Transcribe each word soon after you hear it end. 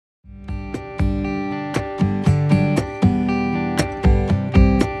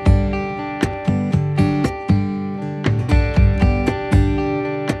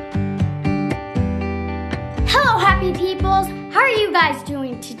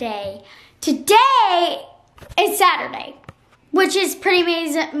today. Today is Saturday, which is pretty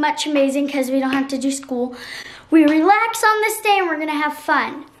amazing because we don't have to do school. We relax on this day and we're gonna have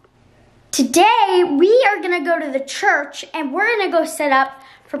fun. Today, we are gonna go to the church and we're gonna go set up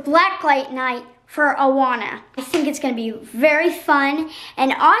for Blacklight Night for Awana. I think it's gonna be very fun,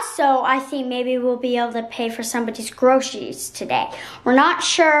 and also I think maybe we'll be able to pay for somebody's groceries today. We're not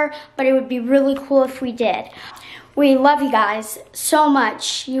sure, but it would be really cool if we did. We love you guys so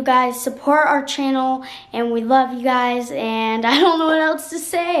much. You guys support our channel and we love you guys, and I don't know what else to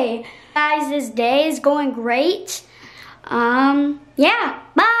say. Guys, this day is going great. Yeah,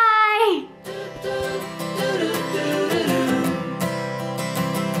 bye.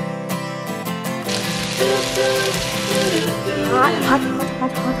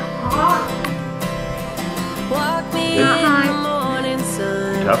 Hot. Walk me in the morning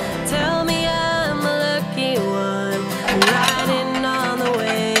sun. Tell me I'm a lucky one. Riding on the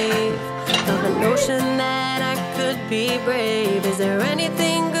wave of the notion that I could be brave. Is there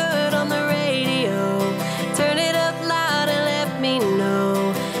anything good on the radio? Turn it up loud and let me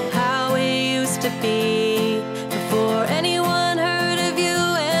know how it used to be before anyone heard of you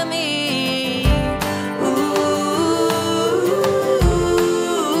and me.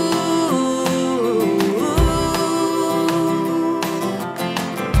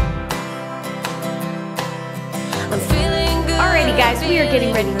 I'm feeling good. Alrighty guys, we are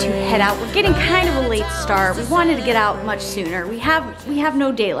getting ready to head out. We're getting kind of a late start. We wanted to get out much sooner. We have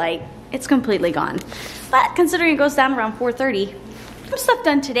no daylight. It's completely gone. But considering it goes down around 4:30, some stuff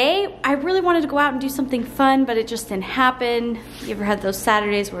done today. I really wanted to go out and do something fun, but it just didn't happen. You ever had those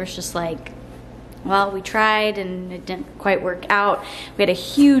Saturdays where it's just like, well, we tried and it didn't quite work out. We had a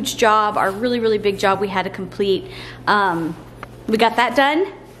huge job, our really big job we had to complete. We got that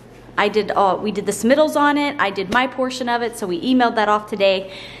done. We did the submittals on it. I did my portion of it, so we emailed that off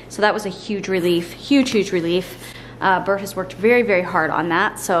today. So that was a huge relief, huge relief. Bert has worked very hard on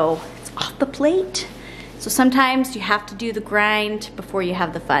that, so it's off the plate. So sometimes you have to do the grind before you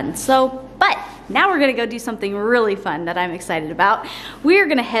have the fun. So, but now we're gonna go do something really fun that I'm excited about. We're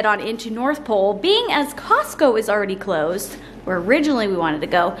gonna head on into North Pole, being as Costco is already closed, where originally we wanted to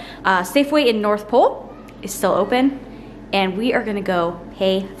go. Safeway in North Pole is still open, and we are gonna go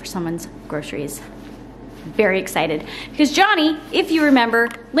pay for someone's groceries. Very excited, because Johnny, if you remember,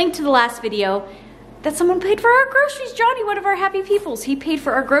 linked to the last video, that someone paid for our groceries. Johnny, one of our happy peoples, he paid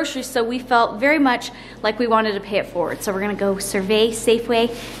for our groceries, so we felt very much like we wanted to pay it forward. So we're gonna go survey Safeway,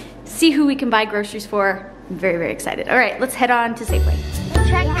 see who we can buy groceries for. I'm very excited. All right, let's head on to Safeway.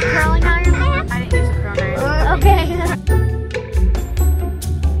 Check the curling iron. I didn't use a curling iron. Okay.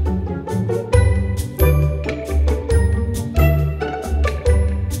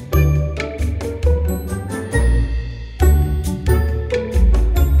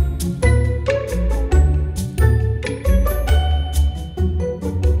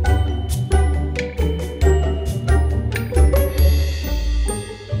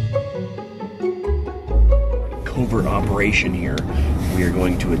 Covert operation here. We are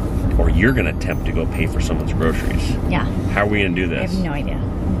going to, or you're going to attempt to go pay for someone's groceries. Yeah. How are we going to do I this? have no idea.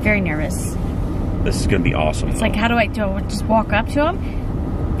 I'm very nervous. This is going to be awesome. It's like, how do I do it? Just walk up to him?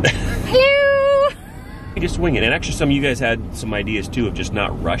 Hello! You just wing it. And actually some of you guys had some ideas too of just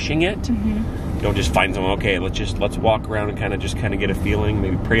not rushing it. Don't just find someone, okay, let's walk around and kind of get a feeling,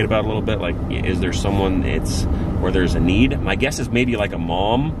 maybe pray about it a little bit. Like, is there someone where there's a need? My guess is maybe like a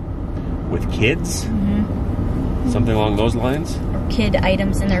mom with kids. Something along those lines. Or kid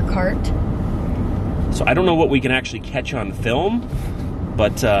items in their cart. So I don't know what we can actually catch on film,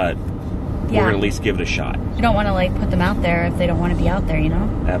 but we're gonna at least give it a shot. You don't want to like put them out there if they don't want to be out there, you know?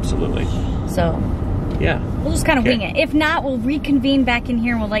 Absolutely. So yeah, we'll just kind of wing it. If not, we'll reconvene back in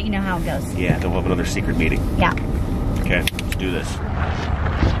here and we'll let you know how it goes. Yeah, then we'll have another secret meeting. Yeah. Okay, let's do this.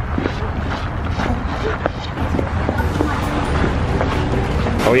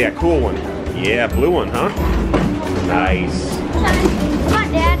 Oh yeah, cool one. Yeah, blue one, huh? Nice. Come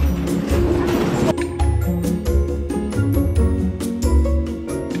on, Dad.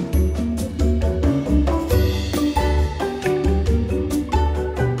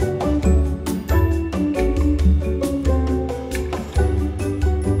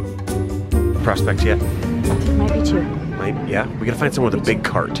 Prospects yet? Might be two. Yeah, we gotta find someone with a big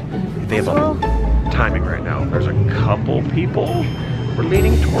cart. They have a timing right now. There's a couple people we're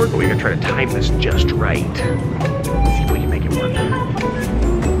leaning toward, but we gotta try to time this just right. See if we can make it work.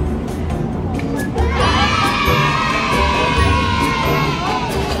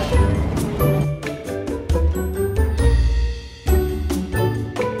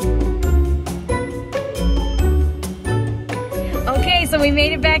 Okay, Okay, so we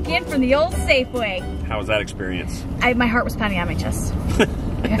made it back in from the old Safeway. How was that experience? My heart was pounding on my chest.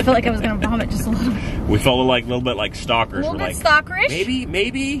 I felt like I was gonna vomit just a little bit. We felt a little bit like stalkers. A little bit stalkerish.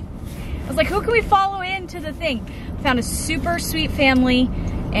 Maybe. I was like, who can we follow into the thing? Found a super sweet family,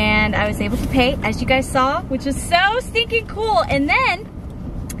 and I was able to pay, as you guys saw, which was so stinking cool. And then,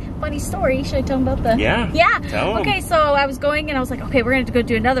 funny story, should I tell them about the... Yeah. Tell them. Okay, so I was going and I was like, okay, we're gonna have to go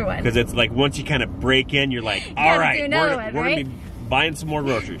do another one. Because it's like once you kind of break in, you're like, all right, we're gonna be buying some more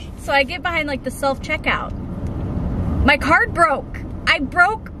groceries. So I get behind like the self-checkout. My card broke. I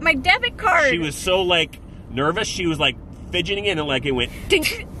broke my debit card. She was so like nervous. She was like fidgeting in and like it went ding.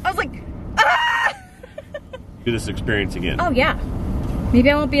 I was like, ah! Do this experience again. Oh yeah.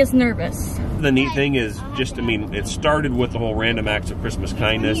 Maybe I won't be as nervous. The neat thing is just, I mean, it started with the whole random acts of Christmas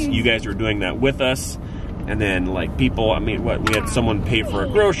kindness. You guys were doing that with us. And then like people, I mean, we had someone pay for our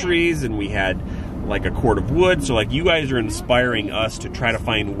groceries and we had like a quart of wood. So like you guys are inspiring us to try to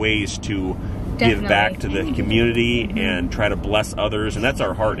find ways to give back to the community and try to bless others, and that's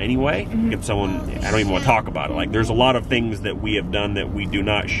our heart anyway. If someone, I don't even want to talk about it. Like there's a lot of things that we have done that we do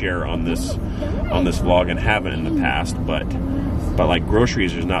not share on this vlog and haven't in the past, but like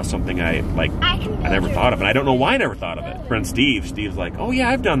groceries is not something I never thought of, and I don't know why I never thought of it. Friend Steve's like, oh yeah,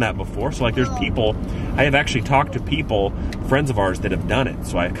 I've done that before. So like there's people, I have actually talked to people, friends of ours that have done it,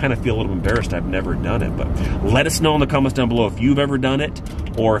 so I kind of feel a little embarrassed I've never done it. But let us know in the comments down below if you've ever done it,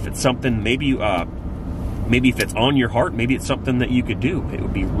 or if it's something maybe if it's on your heart, maybe it's something that you could do. It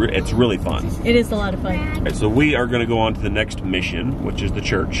would be it's really fun. It is a lot of fun. Right, so we are going to go on to the next mission, which is the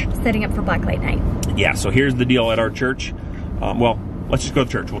church. Setting up for Blacklight Night. Yeah, so here's the deal at our church. Well, let's just go to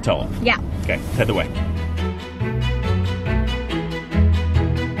church. We'll tell them. Yeah. Okay, head the way.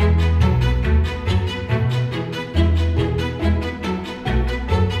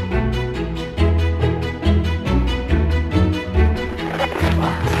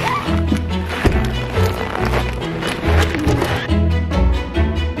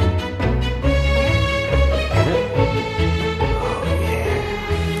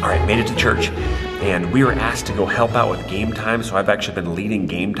 Made it to church, and we were asked to go help out with game time. So I've actually been leading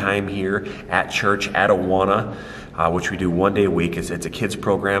game time here at church at Awana, which we do one day a week. It's a kids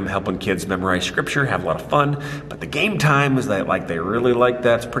program, helping kids memorize scripture, have a lot of fun. But the game time is that they really like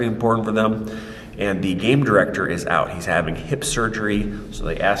that. It's pretty important for them. And the game director is out. He's having hip surgery, so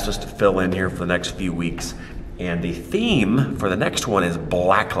they asked us to fill in here for the next few weeks. And the theme for the next one is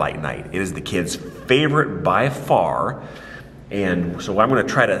Blacklight Night. It is the kids' favorite by far. And so I'm going to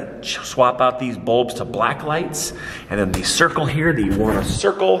try to swap out these bulbs to black lights. And then the circle here, the Awana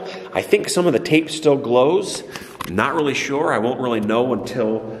circle, I think some of the tape still glows. Not really sure. I won't really know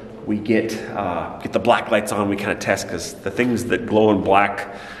until we get the black lights on. We kind of test, because the things that glow in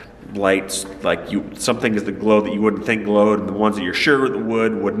black lights, like some things that glow that you wouldn't think glowed, and the ones that you're sure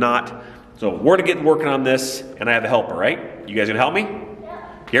would not. So we're going to get working on this, and I have a helper, right? You guys going to help me? Yeah.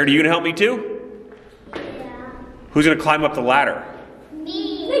 Garrett, are you going to help me too? Who's gonna climb up the ladder?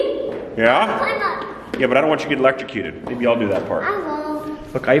 Me. Yeah? Climb up. Yeah, but I don't want you to get electrocuted. Maybe I'll do that part. I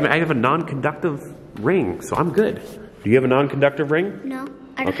won't. Look, I have a non-conductive ring, so I'm good. Do you have a non-conductive ring? No,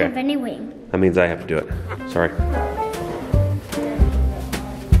 I don't have any ring. That means I have to do it. Sorry.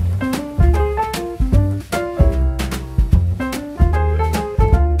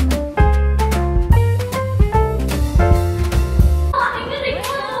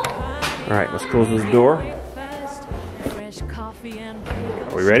 All right, let's close this door.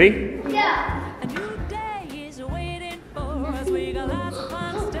 Are we ready? Yeah.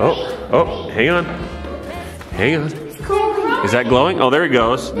 Oh, hang on. Hang on. Is that glowing? Oh, there it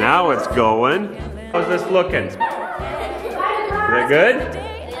goes. Now it's going. How's this looking? Is that good?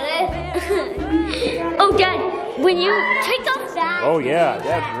 Oh, Dad, when you take off that. Oh, yeah,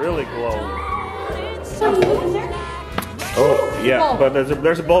 that's really glowing. Oh, yeah, but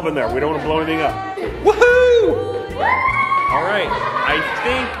there's a bulb in there. We don't want to blow anything up. Woohoo! All right,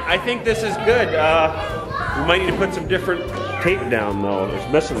 I think this is good. We might need to put some different tape down though.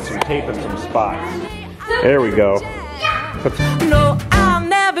 There's missing some tape in some spots. There we go. No, I'll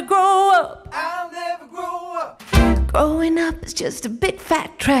never grow up. I'll never grow up. Growing up is just a big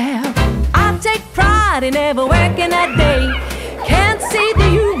fat trap. I take pride in never working a day. Can't see the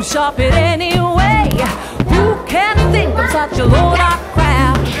use of it anyway. Who can think I'm such a load of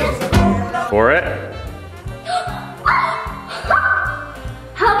crap? For it.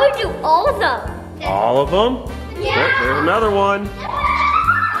 How about do all of them? All of them? Yeah. Oh, there's another one.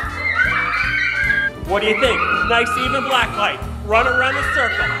 What do you think? Nice even black light. Run around the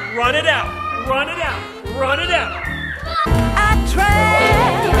circle. Run it out. Run it out. Run it out. I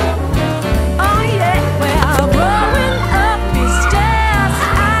tried. Oh yeah. Well, growing up is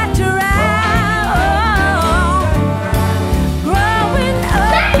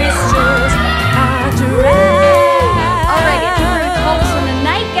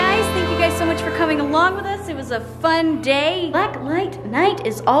night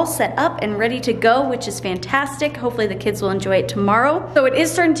is all set up and ready to go, which is fantastic. Hopefully the kids will enjoy it tomorrow. So it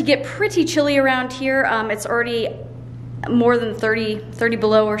is starting to get pretty chilly around here. It's already more than 30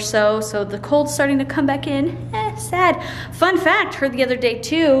 below or so the cold's starting to come back in. Sad. Fun fact, heard the other day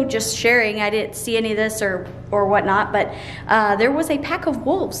too, just sharing, I didn't see any of this or whatnot, but there was a pack of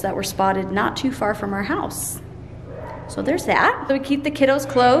wolves that were spotted not too far from our house. So there's that. So we keep the kiddos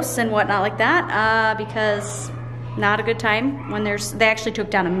close and whatnot like that, because not a good time when they actually took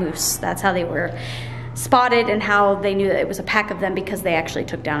down a moose. That's how they were spotted and how they knew that it was a pack of them, because they actually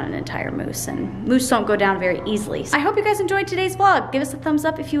took down an entire moose, and moose don't go down very easily. I hope you guys enjoyed today's vlog. Give us a thumbs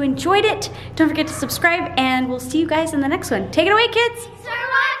up if you enjoyed it. Don't forget to subscribe, and we'll see you guys in the next one. Take it away, kids.